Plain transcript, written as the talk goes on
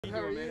How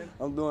are you?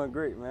 I'm doing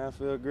great, man. I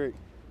feel great.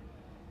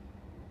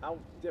 How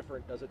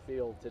different does it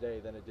feel today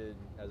than it did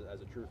as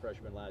a true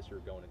freshman last year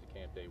going into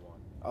camp day one?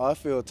 Oh, I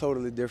feel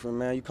totally different,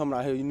 man. You coming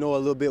out here, you know a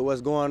little bit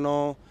what's going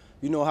on.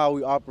 You know how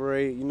we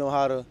operate. You know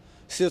how the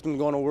system's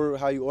going to work,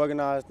 how you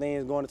organize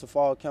things going into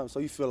fall camp. So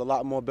you feel a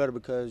lot more better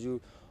because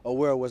you're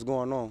aware of what's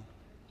going on.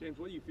 James,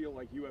 what do you feel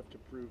like you have to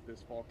prove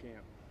this fall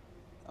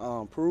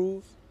camp?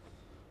 Prove?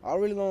 I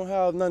really don't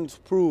have nothing to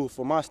prove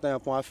from my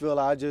standpoint. I feel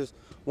like I just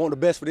want the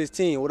best for this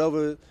team.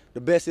 Whatever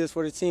the best is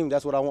for the team,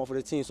 that's what I want for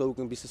the team so we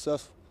can be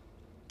successful.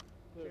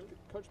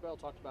 Coach Bell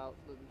talked about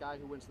the guy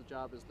who wins the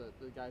job is the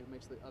guy who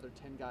makes the other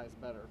 10 guys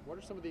better. What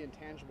are some of the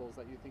intangibles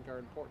that you think are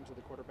important to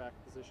the quarterback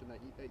position that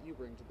you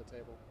bring to the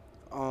table?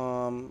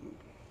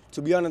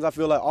 To be honest, I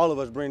feel like all of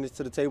us bring this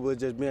to the table is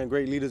just being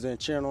great leaders and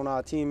cheering on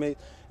our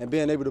teammates and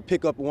being able to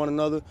pick up one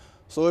another.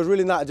 So it's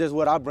really not just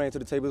what I bring to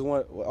the table, it's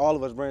what all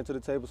of us bring to the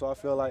table. So I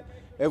feel like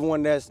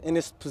everyone that's in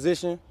this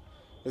position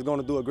is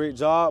going to do a great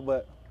job,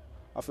 but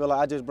I feel like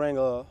I just bring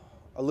a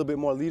little bit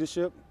more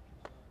leadership.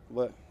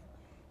 But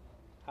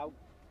How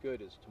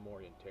good is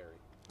Tamorian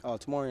Terry?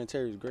 Tamorian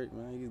Terry is great,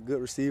 man. He's a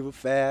good receiver,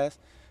 fast,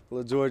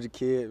 little Georgia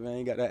kid, man.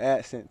 He got that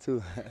accent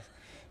too.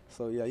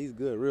 So yeah, he's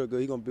good, real good.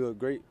 He's going to be a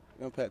great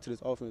impact to this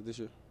offense this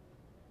year.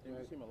 You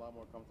seem a lot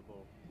more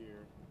comfortable here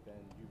than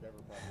you've ever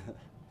probably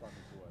talking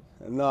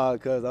to us. No,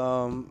 because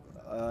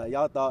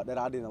y'all thought that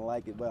I didn't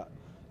like it, but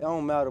it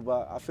don't matter.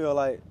 But I feel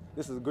like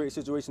this is a great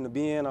situation to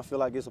be in. I feel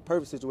like it's a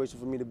perfect situation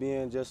for me to be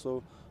in just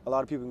so a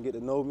lot of people can get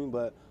to know me,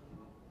 but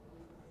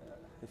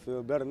it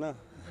feels better now.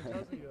 How's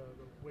the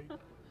weight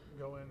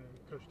going?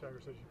 And Coach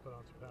Taggart says you put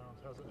on some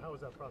pounds. How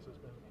has that process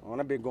been?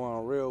 I've been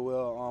going real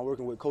well.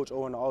 Working with Coach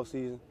O in the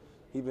offseason.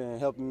 He's been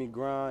helping me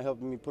grind,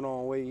 helping me put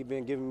on weight. He's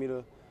been giving me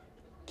the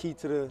key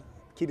to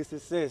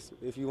success,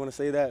 if you want to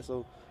say that.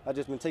 So I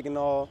just been taking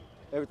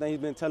everything he's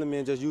been telling me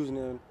and just using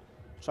it and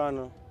trying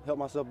to help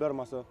myself better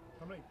myself.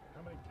 How many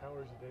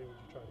calories a day would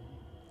you try to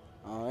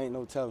eat? Ain't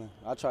no telling.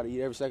 I try to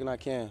eat every second I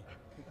can.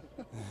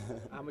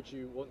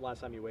 What last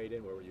time you weighed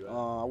in, where were you at?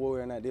 I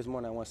weighed in at this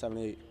morning at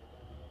 178.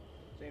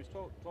 James,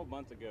 12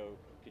 months ago,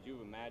 could you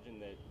imagine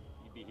that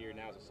you'd be here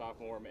now as a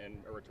sophomore and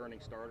a returning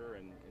starter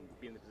and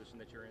be in the position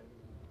that you're in?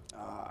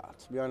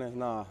 To be honest,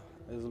 nah.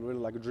 It's really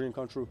like a dream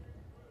come true.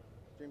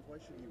 James, why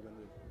should you win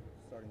the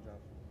starting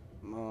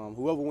job?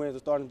 Whoever wins the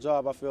starting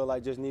job, I feel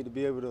like just need to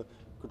be able to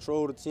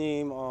control the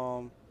team,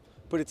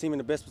 put the team in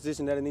the best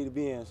position that it need to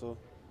be in. So,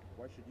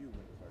 Why should you win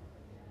the starting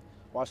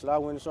job? why should I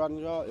win the starting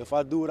job? If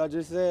I do what I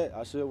just said,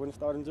 I should win the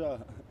starting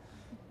job.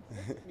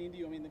 What does it mean to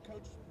you? I mean, the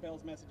Coach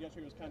Bell's message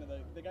yesterday was kind of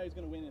the guy who's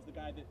going to win is the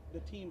guy that the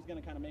team's going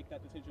to kind of make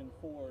that decision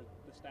for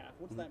the staff.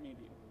 What does that mean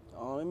to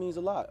you? It means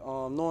a lot.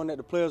 Knowing that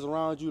the players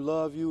around you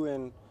love you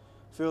and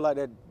feel like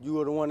that you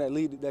are the one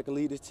that can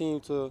lead this team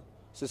to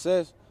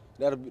success,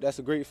 that's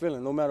a great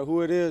feeling. No matter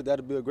who it is,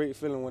 that'll be a great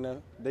feeling when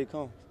that day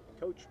comes.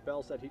 Coach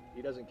Bell said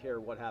he doesn't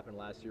care what happened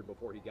last year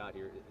before he got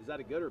here. Is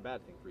that a good or a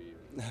bad thing for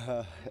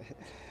you?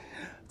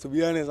 To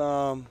be honest,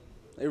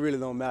 it really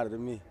don't matter to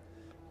me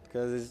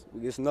because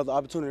it's another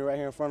opportunity right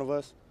here in front of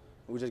us.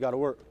 We just got to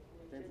work.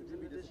 James, would you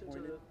be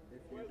disappointed if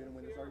you didn't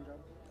win the starting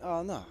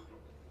job?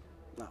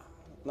 Nah,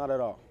 not at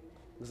all.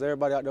 Because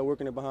everybody out there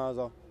working their behinds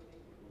off.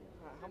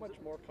 How much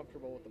more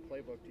comfortable with the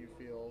playbook do you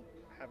feel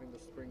having the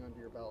spring under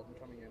your belt and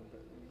coming in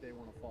day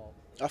one of fall?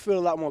 I feel a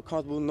lot more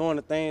comfortable knowing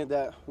the things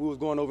that we was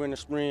going over in the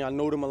spring. I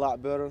know them a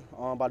lot better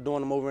by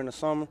doing them over in the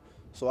summer.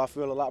 So I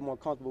feel a lot more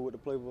comfortable with the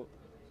playbook.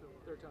 So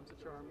third time's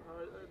a charm.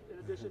 In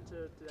addition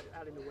to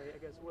adding the weight, I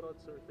guess, what other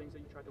things that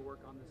you tried to work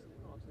on this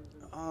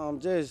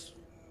offseason? Just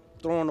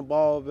throwing the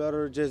ball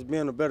better, just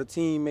being a better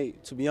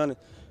teammate, to be honest.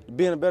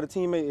 Being a better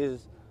teammate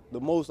is the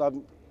most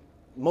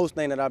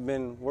thing that I've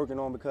been working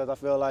on because I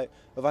feel like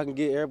if I can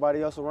get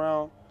everybody else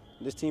around,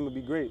 this team would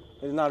be great.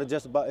 It's not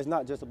just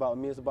about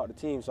me, it's about the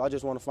team. So I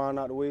just want to find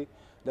out the way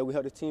that we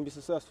help the team be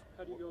successful.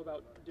 How do you go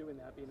about doing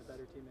that, being a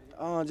better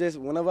teammate? Just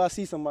whenever I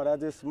see somebody, I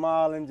just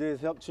smile and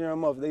just help cheer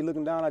them up. If they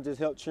looking down, I just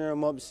help cheer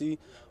them up and see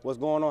what's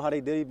going on, how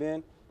they day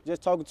been.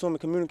 Just talking to them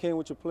and communicating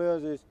with your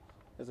players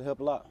is a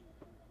help a lot.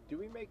 Do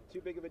we make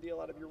too big of a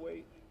deal out of your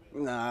weight?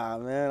 Nah,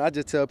 man. I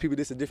just tell people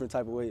this is a different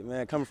type of weight,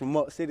 man. Coming from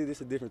Muck City, this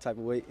is a different type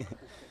of weight.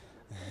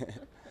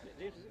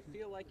 James, does it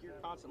feel like you're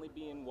constantly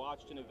being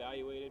watched and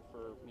evaluated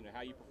for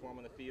how you perform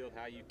on the field,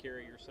 how you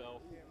carry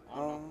yourself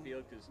on the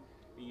field, because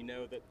you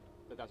know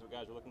that's what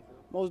guys are looking for?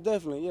 Most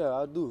definitely, yeah,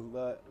 I do.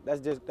 But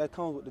that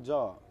comes with the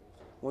job.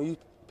 When you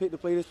pick to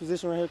play this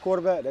position right here,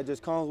 quarterback, that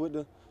just comes with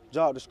the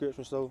job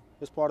description. So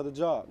it's part of the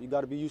job. You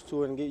got to be used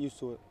to it and get used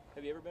to it.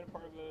 Have you ever been a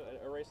part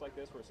of a race like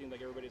this where it seems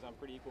like everybody's on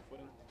pretty equal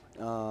footing?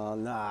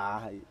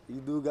 Nah,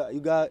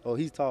 you got. Oh,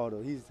 he's tall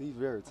though. He's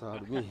very tall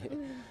to me.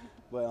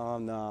 But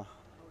nah.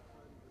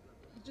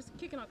 Just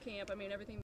kicking off camp, I mean, everything